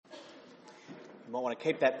You might want to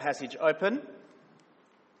keep that passage open.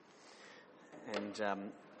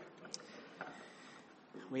 And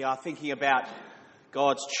we are thinking about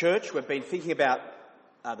God's church. We've been thinking about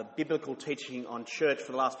the biblical teaching on church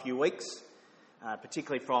for the last few weeks,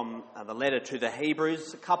 particularly from the letter to the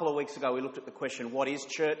Hebrews. A couple of weeks ago we looked at the question, what is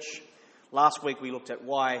church? Last week we looked at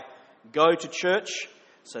why go to church.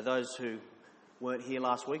 So those who weren't here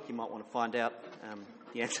last week, you might want to find out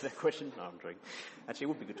the answer to that question. No, I'm joking. Actually, it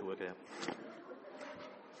would be good to work it out.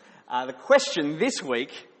 The question this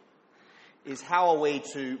week is, how are we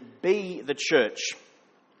to be the church?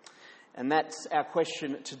 And that's our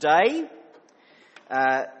question today.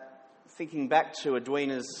 Thinking back to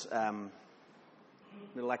Edwina's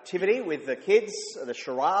little activity with the kids, the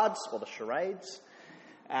charades or the charades,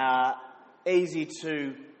 it's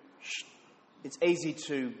easy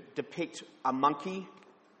to depict a monkey,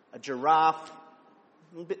 a giraffe. A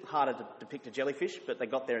little bit harder to depict a jellyfish, but they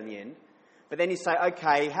got there in the end. But then you say,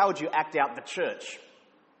 okay, how would you act out the church?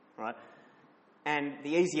 Right? And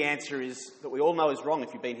the easy answer is, that we all know is wrong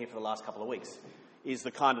if you've been here for the last couple of weeks, is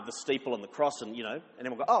the kind of the steeple and the cross and, and then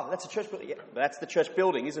we'll go, oh, that's a church building. Yeah, that's the church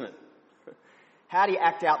building, isn't it? How do you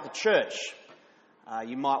act out the church?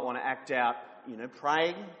 You might want to act out,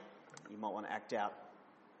 praying. You might want to act out,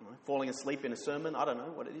 falling asleep in a sermon. I don't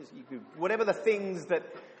know what it is. Whatever the things that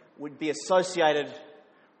would be associated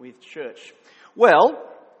with church. Well,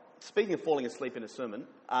 speaking of falling asleep in a sermon,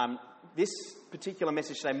 this particular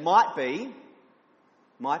message today might be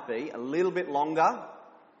a little bit longer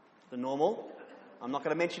than normal. I'm not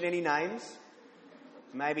going to mention any names.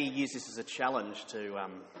 Maybe use this as a challenge to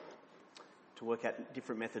work out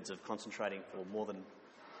different methods of concentrating for more than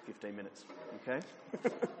 15 minutes. Okay?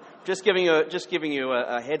 just giving you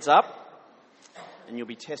a heads up, and you'll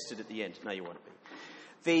be tested at the end. No, you won't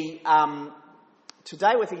be.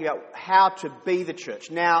 Today we're thinking about how to be the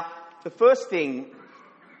church. Now, the first thing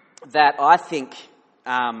that I think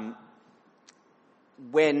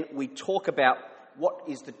when we talk about what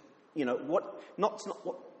is the, it's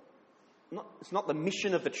not the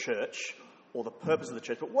mission of the church or the purpose of the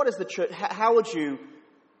church, but what is the church? How would you?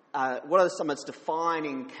 What are some of its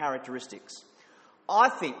defining characteristics? I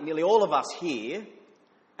think nearly all of us here,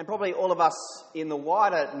 and probably all of us in the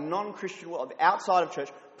wider non-Christian world, outside of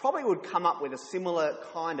church, probably would come up with a similar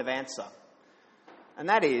kind of answer. And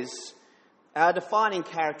that is, our defining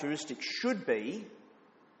characteristic should be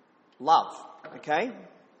love, okay?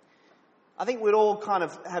 I think we'd all kind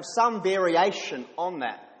of have some variation on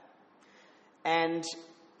that. And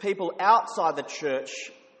people outside the church,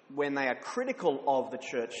 when they are critical of the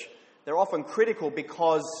church, they're often critical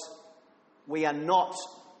because we are not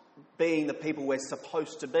being the people we're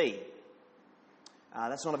supposed to be.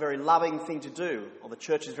 That's not a very loving thing to do, or the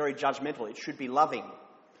church is very judgmental. It should be loving.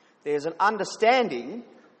 There's an understanding,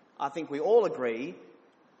 I think we all agree,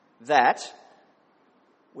 that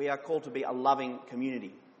we are called to be a loving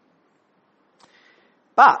community.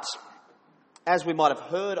 But, as we might have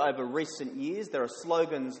heard over recent years, there are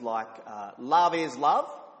slogans like love is love,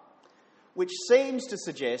 which seems to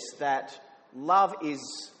suggest that love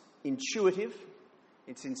is intuitive,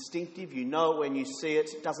 it's instinctive, you know it when you see it,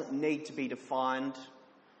 it doesn't need to be defined.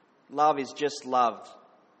 Love is just love.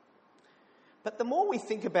 But the more we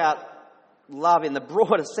think about love in the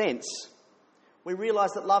broader sense, we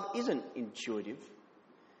realise that love isn't intuitive.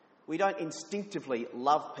 We don't instinctively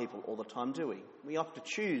love people all the time, do we? We have to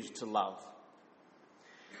choose to love.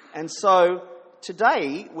 And so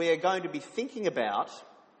today we are going to be thinking about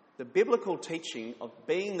the biblical teaching of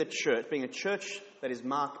being the church, being a church that is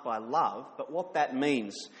marked by love, but what that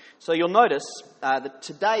means. So you'll notice that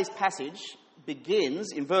today's passage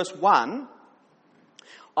begins in verse 1,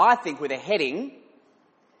 I think with a heading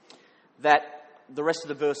that the rest of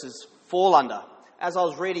the verses fall under. As I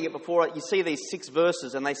was reading it before, you see these 6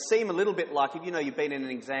 verses and they seem a little bit like, if you've been in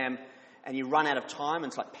an exam and you run out of time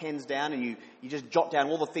and it's like pens down and you just jot down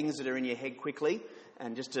all the things that are in your head quickly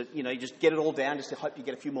and just to, you just get it all down just to hope you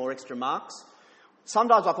get a few more extra marks.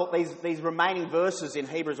 Sometimes I thought these remaining verses in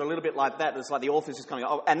Hebrews are a little bit like that. It's like the author's just kind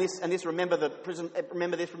of, and this, remember the prison,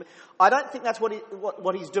 remember this. I don't think that's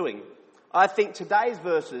what he's doing. I think today's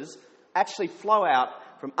verses actually flow out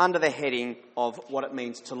from under the heading of what it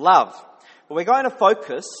means to love. But we're going to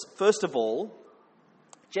focus, first of all,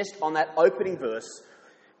 just on that opening verse,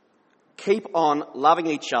 keep on loving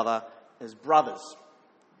each other as brothers.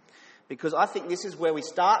 Because I think this is where we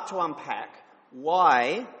start to unpack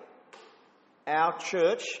why our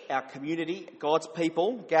church, our community, God's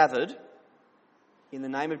people gathered in the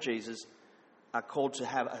name of Jesus are called to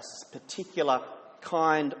have a particular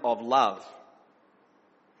kind of love.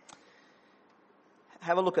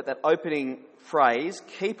 Have a look at that opening phrase,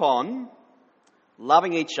 keep on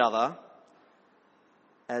loving each other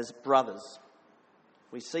as brothers.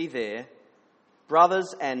 We see there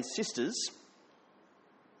brothers and sisters,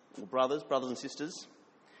 or brothers and sisters.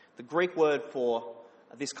 The Greek word for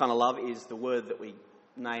this kind of love is the word that we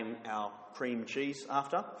name our cream cheese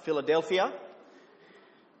after, Philadelphia.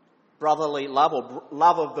 Brotherly love, or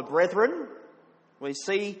love of the brethren. We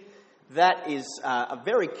see that is a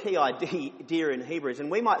very key idea in Hebrews.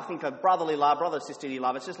 And we might think of brotherly love, brother-sisterly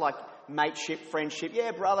love. It's just like mateship, friendship.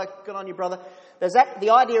 Yeah, brother, good on you, brother. The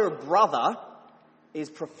idea of brother is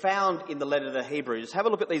profound in the letter to the Hebrews. Have a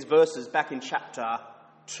look at these verses back in chapter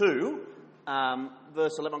 2,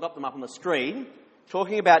 verse 11. I've got them up on the screen.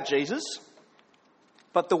 Talking about Jesus.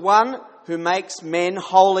 But the one who makes men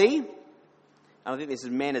holy, and I think this is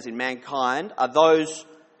men as in mankind, are those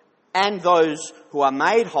who are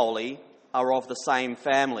made holy are of the same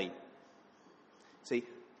family. See,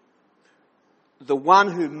 the one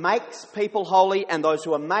who makes people holy and those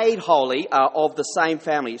who are made holy are of the same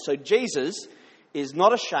family. So Jesus is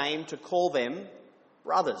not ashamed to call them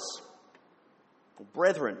brothers or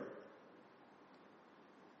brethren.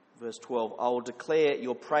 Verse 12, I will declare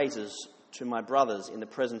your praises to my brothers. In the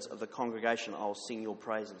presence of the congregation, I will sing your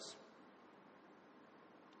praises.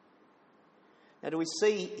 Now, do we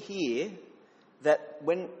see here that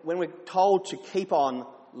when we're told to keep on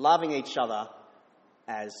loving each other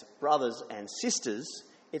as brothers and sisters,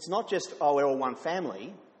 it's not just, oh, we're all one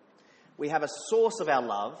family. We have a source of our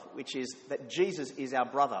love, which is that Jesus is our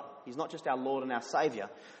brother. He's not just our Lord and our Saviour.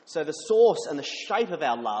 So the source and the shape of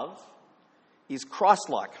our love is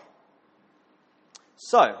Christ-like.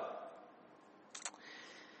 So,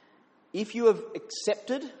 if you have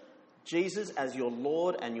accepted Jesus as your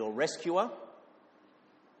Lord and your rescuer,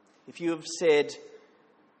 if you have said,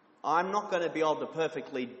 I'm not going to be able to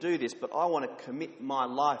perfectly do this, but I want to commit my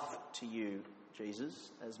life to you, Jesus,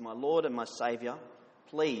 as my Lord and my Saviour,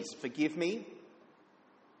 please forgive me.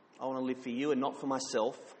 I want to live for you and not for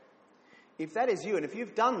myself. If that is you, and if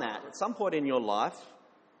you've done that at some point in your life,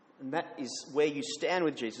 and that is where you stand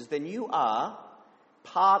with Jesus, then you are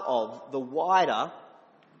part of the wider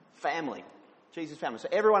family, Jesus' family. So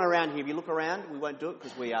everyone around here, if you look around, we won't do it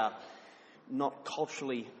because we are not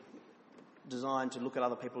culturally designed to look at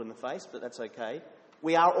other people in the face, but that's okay.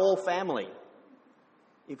 We are all family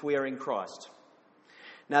if we are in Christ.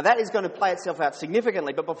 Now that is going to play itself out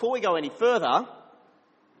significantly, but before we go any further,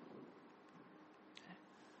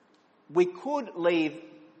 we could leave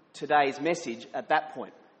today's message at that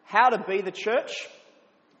point. How to be the church?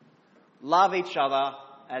 Love each other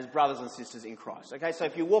as brothers and sisters in Christ. Okay, so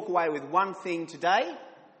if you walk away with one thing today,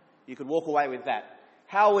 you could walk away with that.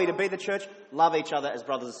 How are we to be the church? Love each other as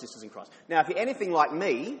brothers and sisters in Christ. Now, if you're anything like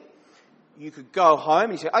me, you could go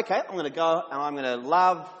home and you say, okay, I'm going to go and I'm going to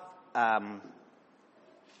love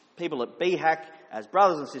people at BHAC as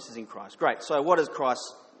brothers and sisters in Christ. Great. So what's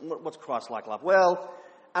Christ-like love? Well,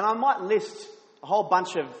 and I might list a whole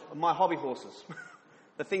bunch of my hobby horses,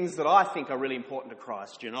 the things that I think are really important to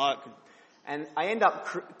Christ, and I end up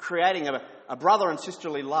creating a brother and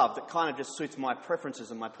sisterly love that kind of just suits my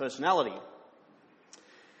preferences and my personality.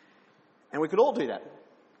 And we could all do that.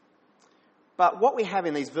 But what we have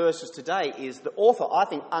in these verses today is the author, I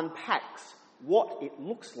think, unpacks what it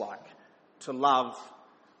looks like to love,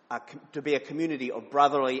 to be a community of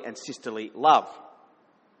brotherly and sisterly love.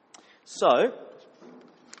 So,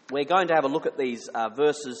 we're going to have a look at these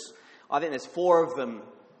verses. I think there's four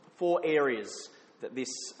areas that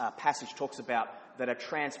this passage talks about that are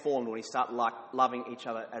transformed when we start loving each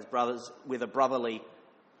other as brothers with a brotherly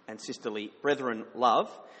and sisterly brethren love.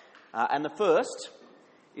 And the first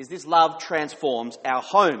is this love transforms our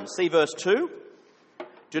homes. See verse 2.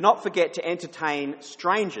 Do not forget to entertain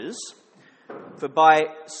strangers, for by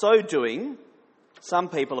so doing, some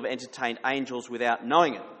people have entertained angels without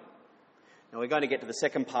knowing it. Now we're going to get to the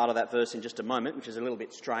second part of that verse in just a moment, which is a little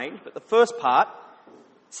bit strange. But the first part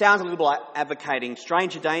sounds a little like advocating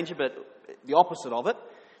stranger danger, but the opposite of it.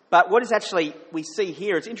 But what is actually we see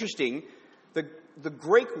here, it's interesting, the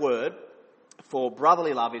Greek word for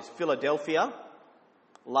brotherly love is Philadelphia,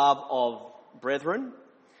 love of brethren.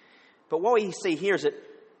 But what we see here is that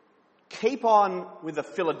keep on with the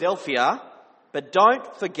Philadelphia, but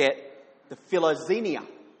don't forget the philoxenia,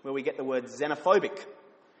 where we get the word xenophobic.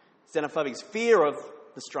 Xenophobic is fear of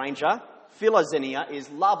the stranger. Philoxenia is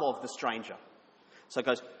love of the stranger. So it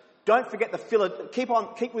goes, don't forget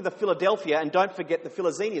keep with the Philadelphia and don't forget the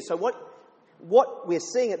philoxenia. So what we're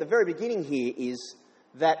seeing at the very beginning here is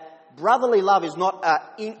that brotherly love is not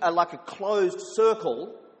like a closed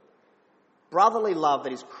circle. Brotherly love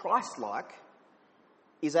that is Christ-like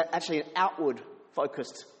is actually an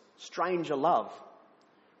outward-focused stranger love.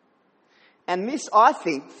 And this, I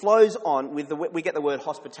think, flows on with we get the word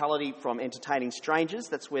hospitality from entertaining strangers.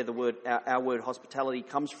 That's where our word hospitality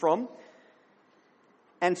comes from.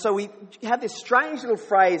 And so we have this strange little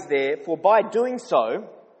phrase there, for by doing so,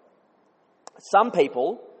 some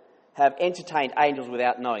people have entertained angels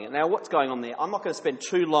without knowing it. Now, what's going on there? I'm not going to spend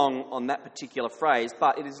too long on that particular phrase,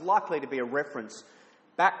 but it is likely to be a reference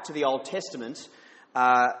back to the Old Testament,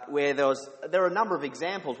 where there are a number of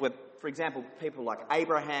examples where, for example, people like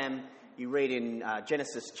Abraham, you read in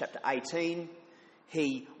Genesis chapter 18,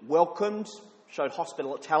 he showed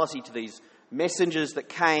hospitality to these messengers that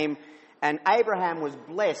came, and Abraham was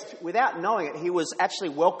blessed. Without knowing it, he was actually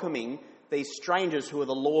welcoming these strangers who are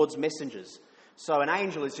the Lord's messengers. So an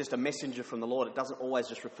angel is just a messenger from the Lord. It doesn't always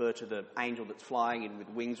just refer to the angel that's flying in with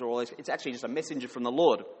wings or all this. It's actually just a messenger from the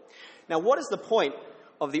Lord. Now, what is the point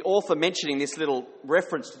of the author mentioning this little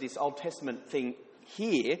reference to this Old Testament thing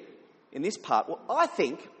here in this part? Well, I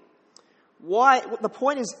think the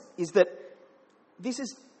point is that this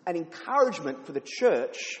is an encouragement for the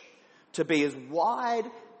church to be as wide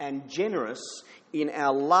and generous in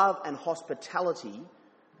our love and hospitality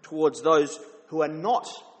towards those who are not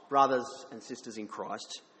brothers and sisters in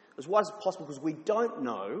Christ, as wide as possible, because we don't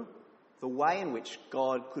know the way in which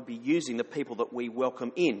God could be using the people that we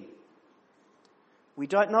welcome in. We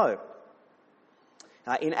don't know.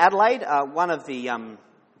 In Adelaide, one of the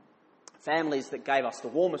families that gave us the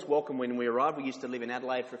warmest welcome when we arrived, we used to live in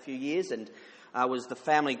Adelaide for a few years, and was the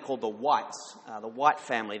family called the Whites, the White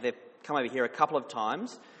family. They've come over here a couple of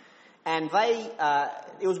times, and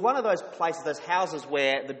it was one of those places, those houses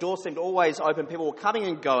where the door seemed always open. People were coming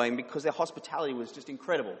and going because their hospitality was just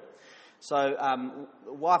incredible. So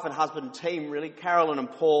wife and husband team, really, Carolyn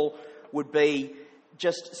and Paul, would be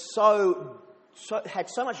just had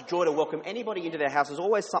so much joy to welcome anybody into their house. There's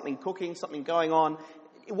always something cooking, something going on.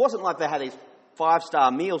 It wasn't like they had these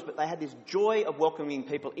 5-star meals, but they had this joy of welcoming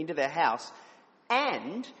people into their house,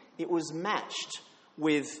 and it was matched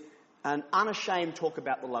with an unashamed talk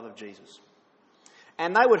about the love of Jesus.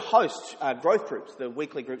 And they would host growth groups, the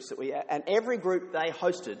weekly groups and every group they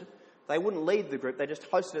hosted, they wouldn't lead the group, they just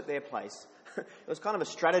hosted at their place. It was kind of a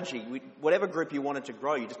strategy. Whatever group you wanted to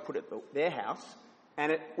grow, you just put it at their house,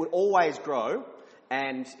 and it would always grow,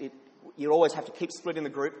 and you'd always have to keep splitting the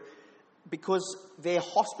group, because their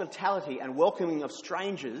hospitality and welcoming of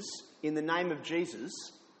strangers in the name of Jesus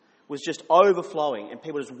was just overflowing, and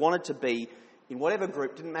people just wanted to be in whatever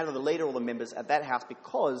group, didn't matter the leader or the members at that house,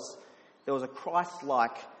 because there was a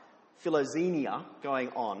Christ-like philoxenia going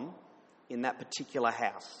on in that particular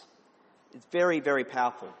house. It's very, very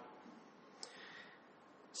powerful.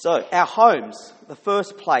 So, our homes, the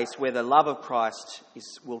first place where the love of Christ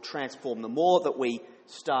will transform. The more that we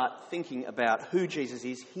start thinking about who Jesus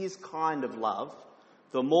is, his kind of love,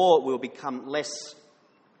 the more we'll become less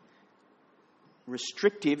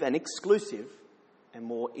restrictive and exclusive and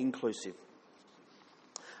more inclusive.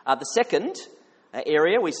 The second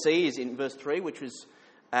area we see is in verse 3, which was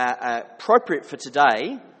appropriate for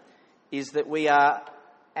today, is that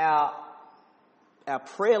our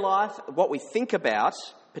prayer life, what we think about,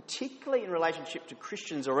 particularly in relationship to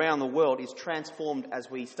Christians around the world, is transformed as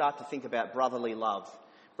we start to think about brotherly love,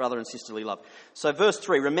 brother and sisterly love. So verse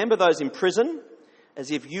 3, remember those in prison as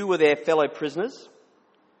if you were their fellow prisoners,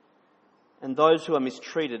 and those who are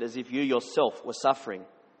mistreated as if you yourself were suffering.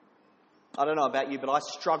 I don't know about you, but I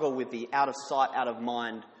struggle with the out of sight, out of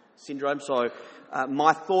mind syndrome. So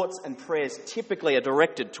my thoughts and prayers typically are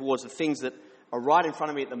directed towards the things that are right in front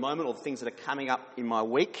of me at the moment, or the things that are coming up in my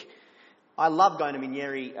week. I love going to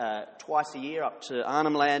Minyeri twice a year up to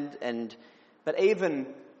Arnhem Land, but even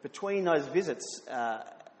between those visits,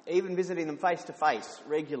 even visiting them face to face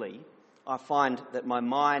regularly, I find that my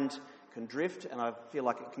mind can drift, and I feel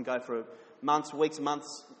like it can go for months, weeks,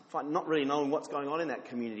 months, not really knowing what's going on in that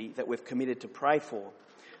community that we've committed to pray for.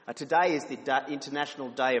 Today is the International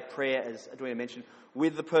Day of Prayer, as Edwina mentioned,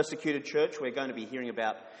 with the persecuted church. We're going to be hearing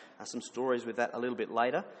about some stories with that a little bit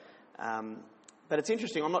later. But it's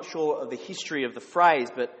interesting, I'm not sure of the history of the phrase,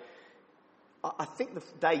 but I think the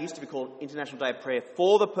day used to be called International Day of Prayer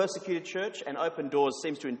for the persecuted church, and Open Doors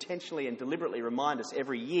seems to intentionally and deliberately remind us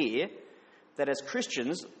every year that as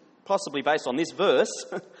Christians, possibly based on this verse,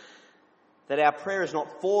 that our prayer is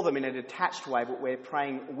not for them in a detached way, but we're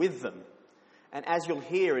praying with them. And as you'll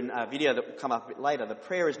hear in a video that will come up a bit later, the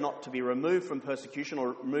prayer is not to be removed from persecution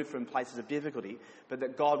or removed from places of difficulty, but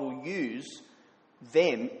that God will use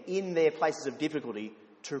them in their places of difficulty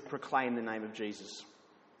to proclaim the name of Jesus.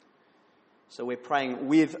 So we're praying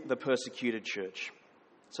with the persecuted church.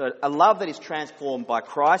 So a love that is transformed by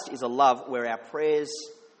Christ is a love where our prayers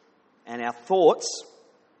and our thoughts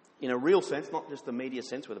in a real sense, not just the media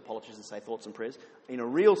sense where the politicians say thoughts and prayers, in a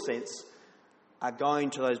real sense, are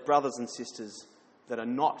going to those brothers and sisters that are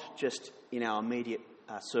not just in our immediate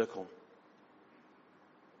circle.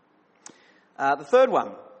 The third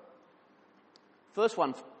one. First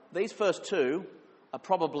one, these first two are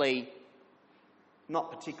probably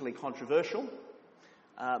not particularly controversial.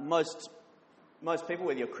 Most people,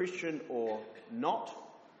 whether you're Christian or not,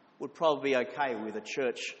 would probably be okay with a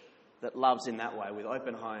church that loves in that way, with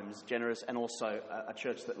open homes, generous, and also a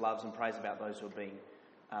church that loves and prays about those who are being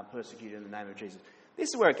persecuted in the name of Jesus. This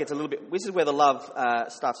is where it gets a little bit. This is where the love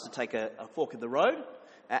starts to take a fork in the road.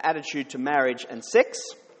 Our attitude to marriage and sex.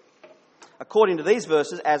 According to these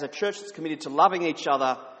verses, as a church that's committed to loving each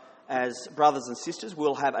other as brothers and sisters,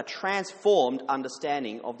 we'll have a transformed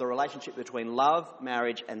understanding of the relationship between love,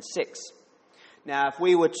 marriage, and sex. Now, if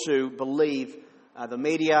we were to believe the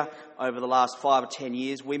media over the last 5 or 10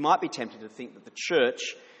 years, we might be tempted to think that the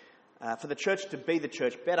church, for the church to be the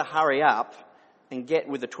church, better hurry up and get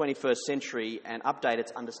with the 21st century and update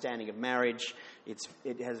its understanding of marriage.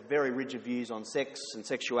 It has very rigid views on sex and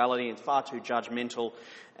sexuality, and it's far too judgmental,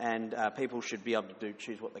 and people should be able to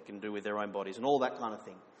choose what they can do with their own bodies and all that kind of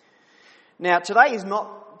thing. Now, today is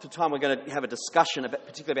not the time we're going to have a discussion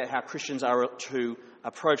particularly about how Christians are to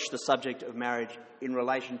approach the subject of marriage in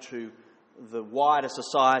relation to the wider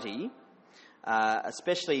society,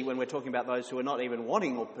 especially when we're talking about those who are not even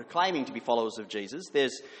wanting or proclaiming to be followers of Jesus.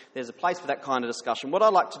 There's a place for that kind of discussion. What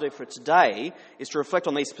I'd like to do for today is to reflect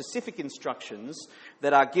on these specific instructions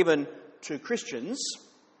that are given to Christians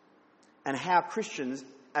and how Christians,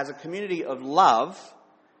 as a community of love,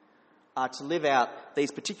 are to live out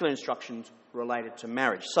these particular instructions related to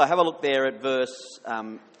marriage. So have a look there at verse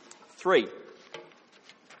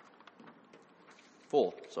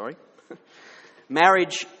 4.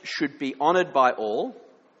 Marriage should be honoured by all,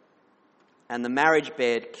 and the marriage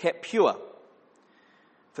bed kept pure.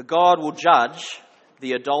 For God will judge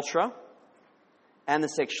the adulterer and the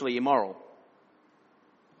sexually immoral.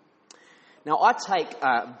 Now, I take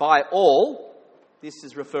by all, this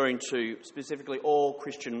is referring to specifically all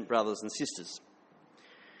Christian brothers and sisters.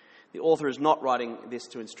 The author is not writing this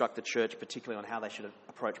to instruct the church particularly on how they should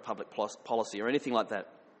approach public policy or anything like that.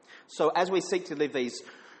 So as we seek to live these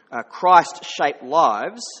Christ-shaped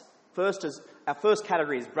lives, our first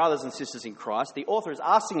category is brothers and sisters in Christ. The author is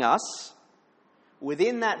asking us,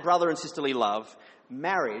 within that brother and sisterly love,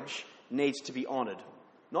 marriage needs to be honoured.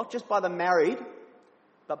 Not just by the married,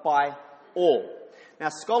 but by all. Now,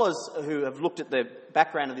 scholars who have looked at the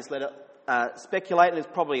background of this letter speculate, and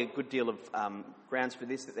there's probably a good deal of grounds for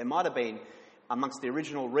this, that there might have been, amongst the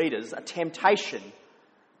original readers, a temptation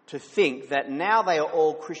to think that now they are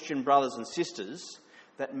all Christian brothers and sisters,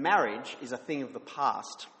 that marriage is a thing of the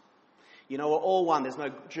past. You know, we're all one. There's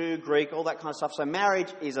no Jew, Greek, all that kind of stuff. So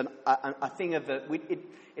marriage is a thing of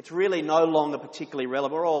it's really no longer particularly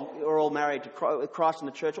relevant. We're all married to Christ in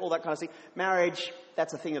the church, all that kind of thing. Marriage,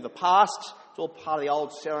 that's a thing of the past. It's all part of the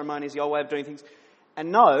old ceremonies, the old way of doing things.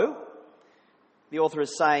 And no, the author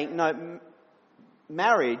is saying, no,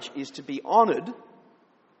 marriage is to be honoured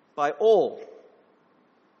by all,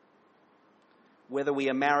 whether we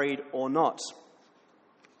are married or not.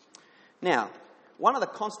 Now, one of the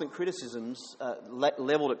constant criticisms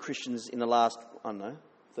levelled at Christians in the last,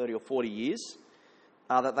 30 or 40 years,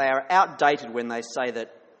 are that they are outdated when they say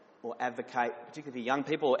that, or advocate, particularly young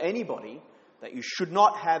people or anybody, that you should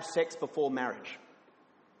not have sex before marriage.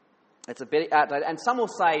 It's a bit outdated. And some will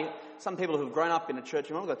say, some people who have grown up in a church,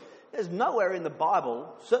 go, there's nowhere in the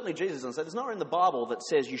Bible, certainly Jesus doesn't say, there's nowhere in the Bible that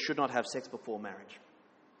says you should not have sex before marriage.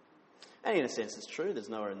 And in a sense it's true, there's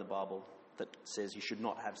nowhere in the Bible that says you should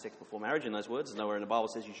not have sex before marriage in those words. There's nowhere in the Bible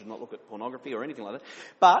that says you should not look at pornography or anything like that.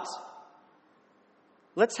 But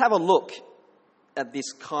let's have a look at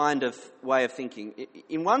this kind of way of thinking.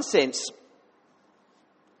 In one sense,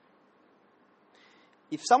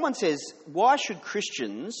 if someone says, why should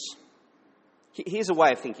Christians... Here's a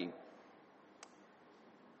way of thinking.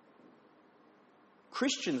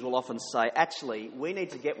 Christians will often say, actually, we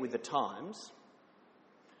need to get with the times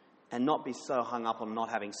and not be so hung up on not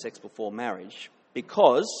having sex before marriage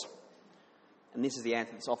because, and this is the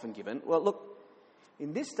answer that's often given, well, look,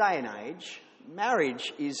 in this day and age,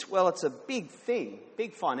 marriage is, well, it's a big thing,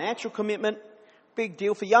 big financial commitment, big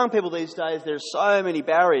deal. For young people these days, there are so many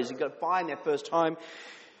barriers. You've got to find their first home,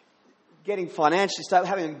 getting financially stable,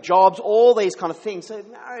 having jobs, all these kind of things. So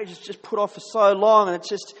marriage is just put off for so long, and it's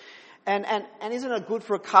just... And isn't it good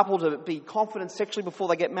for a couple to be confident sexually before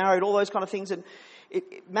they get married, all those kind of things? And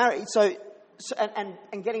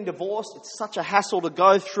getting divorced, it's such a hassle to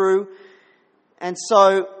go through. And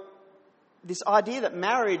so this idea that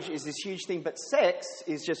marriage is this huge thing, but sex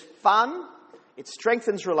is just fun, it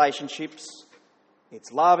strengthens relationships,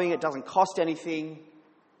 it's loving, it doesn't cost anything.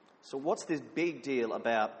 So what's this big deal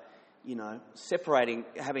about, separating,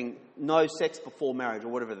 having no sex before marriage or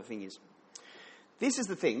whatever the thing is? This is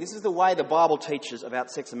the thing. This is the way the Bible teaches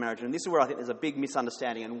about sex and marriage. And this is where I think there's a big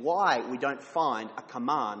misunderstanding and why we don't find a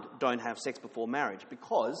command, don't have sex before marriage.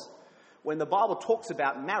 Because when the Bible talks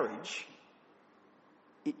about marriage,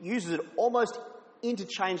 it uses it almost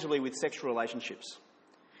interchangeably with sexual relationships.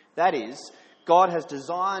 That is, God has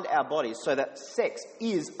designed our bodies so that sex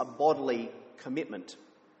is a bodily commitment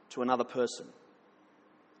to another person.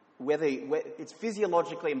 Whether it's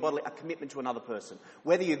physiologically and bodily a commitment to another person.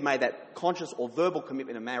 Whether you've made that conscious or verbal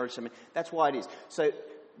commitment in marriage, that's why it is. So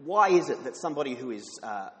why is it that somebody who is,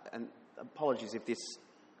 and apologies if this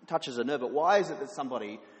touches a nerve, but why is it that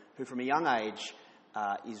somebody who from a young age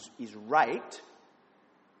is raped,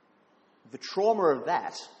 the trauma of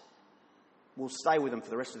that will stay with them for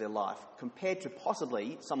the rest of their life, compared to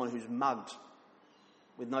possibly someone who's mugged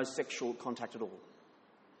with no sexual contact at all?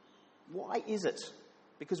 Why is it?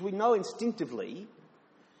 Because we know instinctively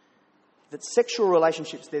that sexual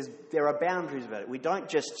relationships, there are boundaries about it.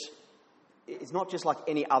 It's not just like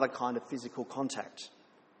any other kind of physical contact.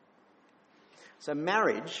 So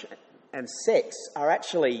marriage and sex are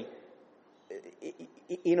actually,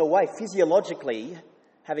 in a way, physiologically,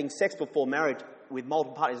 having sex before marriage with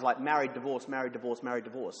multiple partners, like married, divorce, married, divorce, married,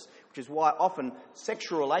 divorce, which is why often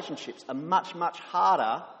sexual relationships are much, much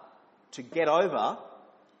harder to get over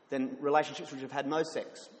than relationships which have had no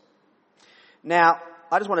sex. Now,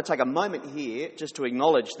 I just want to take a moment here just to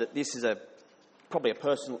acknowledge that this is probably a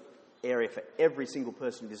personal area for every single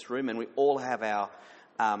person in this room, and we all have our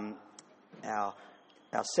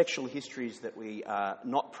sexual histories that we are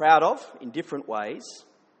not proud of in different ways.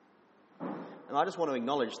 And I just want to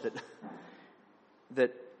acknowledge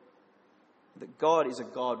that God is a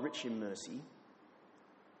God rich in mercy.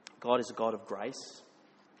 God is a God of grace.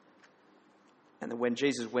 And that when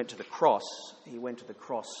Jesus went to the cross, he went to the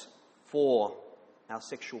cross for our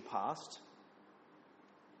sexual past.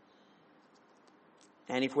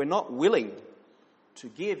 And if we're not willing to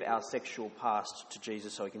give our sexual past to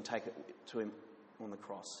Jesus so we can take it to him on the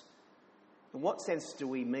cross, in what sense do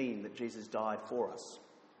we mean that Jesus died for us?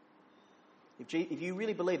 If you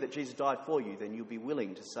really believe that Jesus died for you, then you'll be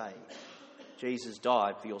willing to say, Jesus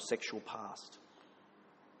died for your sexual past.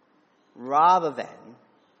 Rather than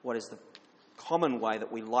what is the common way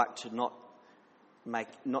that we like to not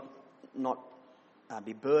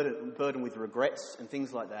be burdened with regrets and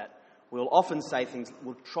things like that. We'll often say things,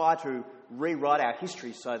 we'll try to rewrite our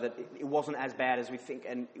history so that it wasn't as bad as we think,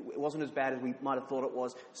 and it wasn't as bad as we might have thought it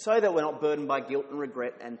was, so that we're not burdened by guilt and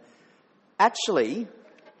regret. And actually,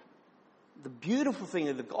 the beautiful thing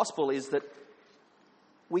of the gospel is that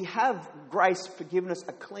we have grace, forgiveness,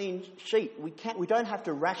 a clean sheet. We don't have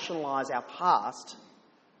to rationalise our past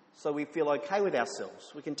so we feel okay with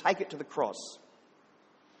ourselves. We can take it to the cross.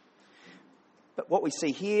 But what we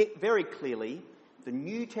see here very clearly, the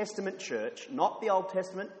New Testament church, not the Old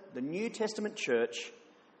Testament, the New Testament church,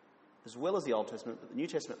 as well as the Old Testament, but the New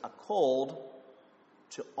Testament, are called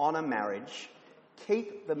to honour marriage,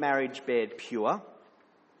 keep the marriage bed pure,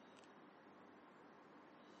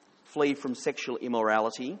 flee from sexual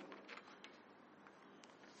immorality.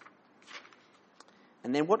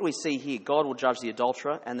 And then what do we see here? God will judge the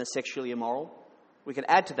adulterer and the sexually immoral. We can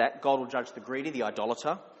add to that, God will judge the greedy, the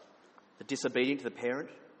idolater, the disobedient to the parent.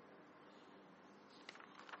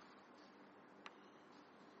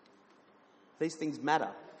 These things matter.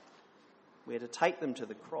 We are to take them to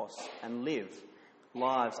the cross and live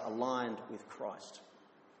lives aligned with Christ.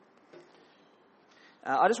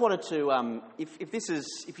 I just wanted to,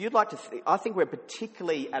 if you'd like to, I think we're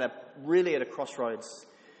particularly at a crossroads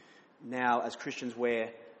now as Christians where,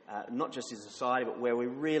 not just as a society, but where we're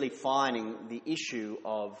really finding the issue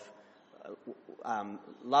of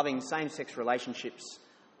loving same-sex relationships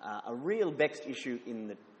a real vexed issue in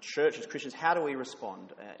the church as Christians. How do we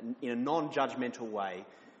respond in a non-judgmental way,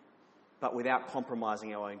 but without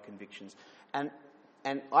compromising our own convictions? And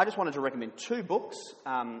I just wanted to recommend two books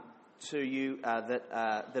to you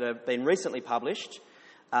that have been recently published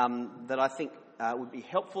that I think would be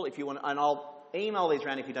helpful if you want. And I'll email these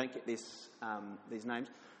around if you don't get these names.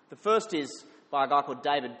 The first is by a guy called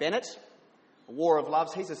David Bennett, A War of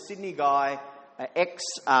Loves. He's a Sydney guy, an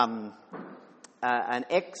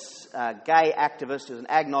ex-gay activist, who's an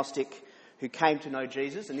agnostic who came to know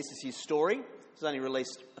Jesus, and this is his story. It was only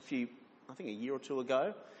released a year or two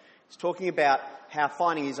ago. He's talking about how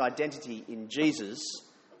finding his identity in Jesus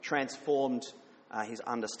transformed his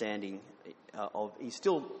understanding of. He's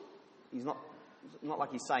still he's not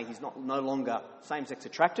like he's saying he's no longer same-sex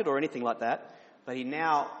attracted or anything like that, but he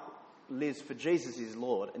now lives for Jesus as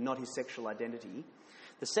Lord and not his sexual identity.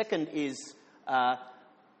 The second is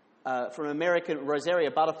from American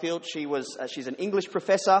Rosaria Butterfield. She's an English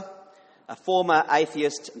professor, a former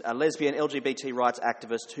atheist, a lesbian, LGBT rights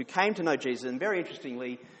activist who came to know Jesus, and very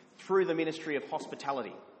interestingly, through the ministry of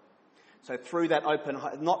hospitality. So through that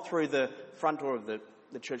not through the front door of the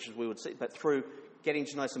churches we would see, but through getting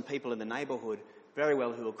to know some people in the neighbourhood very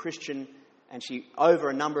well who were Christian, and she, over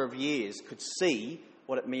a number of years, could see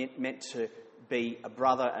what it meant to be a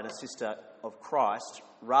brother and a sister of Christ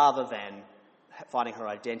rather than finding her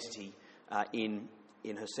identity in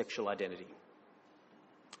her sexual identity.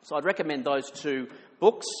 So I'd recommend those two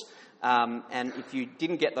books, and if you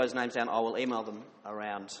didn't get those names down, I will email them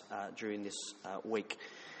around during this week.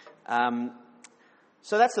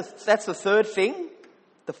 So that's the third thing.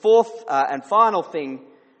 The fourth and final thing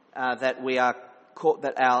that we are caught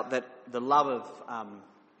that the love of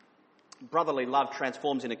brotherly love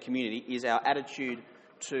transforms in a community is our attitude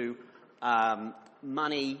to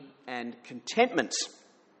money and contentment.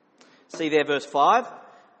 See there, verse 5.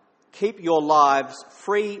 Keep your lives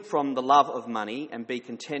free from the love of money and be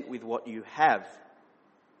content with what you have.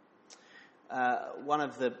 One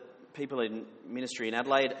of the people in ministry in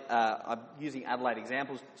Adelaide, I'm using Adelaide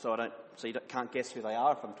examples so you can't guess who they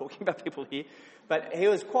are if I'm talking about people here, but he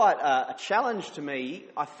was quite a challenge to me.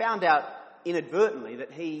 I found out inadvertently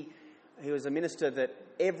that he was a minister that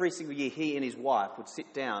every single year he and his wife would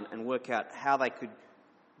sit down and work out how they could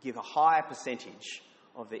give a higher percentage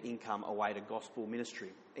of their income away to gospel ministry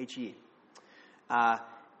each year.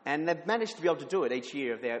 And they've managed to be able to do it each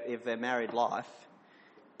year of their married life.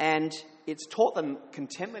 And it's taught them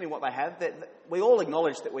contentment in what they have. That we all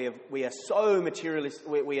acknowledge that we are so materialist.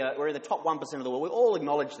 We're in the top 1% of the world. We all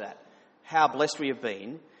acknowledge that, how blessed we have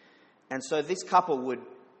been. And so this couple would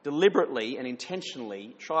deliberately and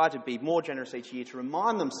intentionally try to be more generous each year to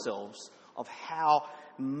remind themselves of how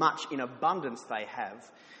much in abundance they have.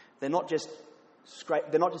 They're not just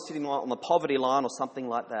sitting on the poverty line or something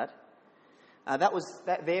like that. That was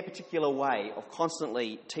their particular way of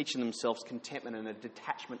constantly teaching themselves contentment and a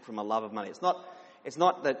detachment from a love of money. It's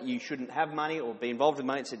not that you shouldn't have money or be involved in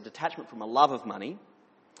money. It's a detachment from a love of money.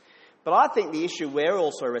 But I think the issue we're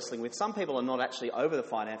also wrestling with, some people are not actually over the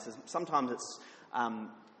finances. Sometimes it's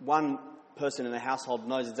one person in a household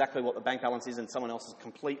knows exactly what the bank balance is and someone else is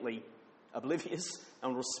completely oblivious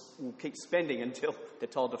and will keep spending until they're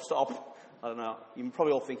told to stop. I don't know. You're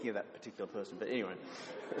probably all thinking of that particular person, but anyway.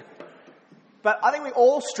 But I think we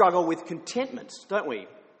all struggle with contentment, don't we?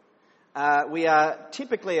 We are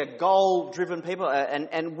typically a goal-driven people,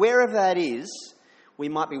 and wherever that is, we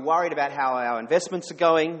might be worried about how our investments are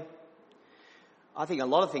going. I think a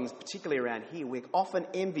lot of things, particularly around here, we're often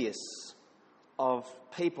envious of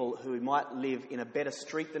people who might live in a better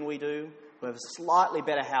street than we do, who have a slightly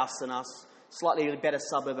better house than us, slightly better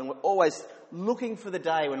suburb, and we're always looking for the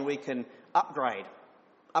day when we can upgrade.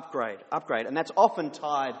 And that's often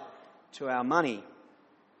tied to our money.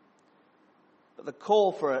 But the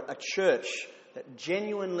call for a church that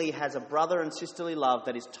genuinely has a brother and sisterly love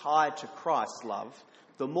that is tied to Christ's love,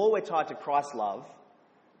 the more we're tied to Christ's love,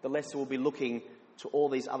 the less we'll be looking to all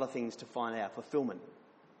these other things to find our fulfillment.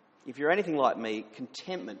 If you're anything like me,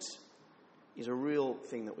 contentment is a real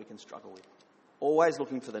thing that we can struggle with. Always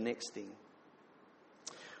looking for the next thing.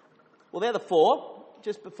 Well, they're the four.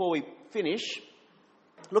 Just before we finish,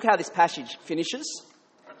 look how this passage finishes.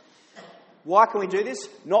 Why can we do this?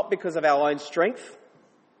 Not because of our own strength.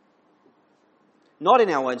 Not in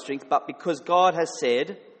our own strength, but because God has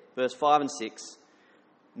said, verse 5 and 6,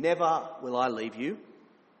 never will I leave you,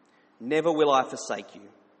 never will I forsake you.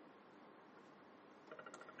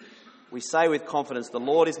 We say with confidence, the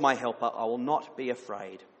Lord is my helper, I will not be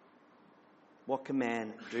afraid. What can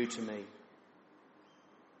man do to me?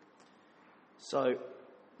 So,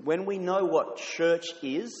 when we know what church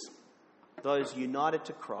is, those united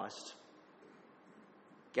to Christ,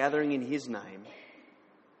 gathering in his name,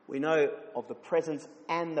 we know of the presence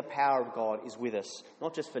and the power of God is with us,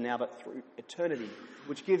 not just for now, but through eternity,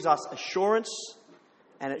 which gives us assurance,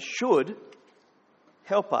 and it should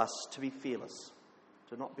help us to be fearless,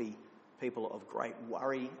 to not be people of great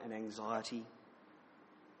worry and anxiety,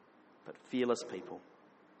 but fearless people.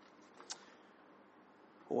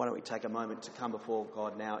 Well, why don't we take a moment to come before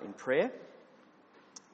God now in prayer?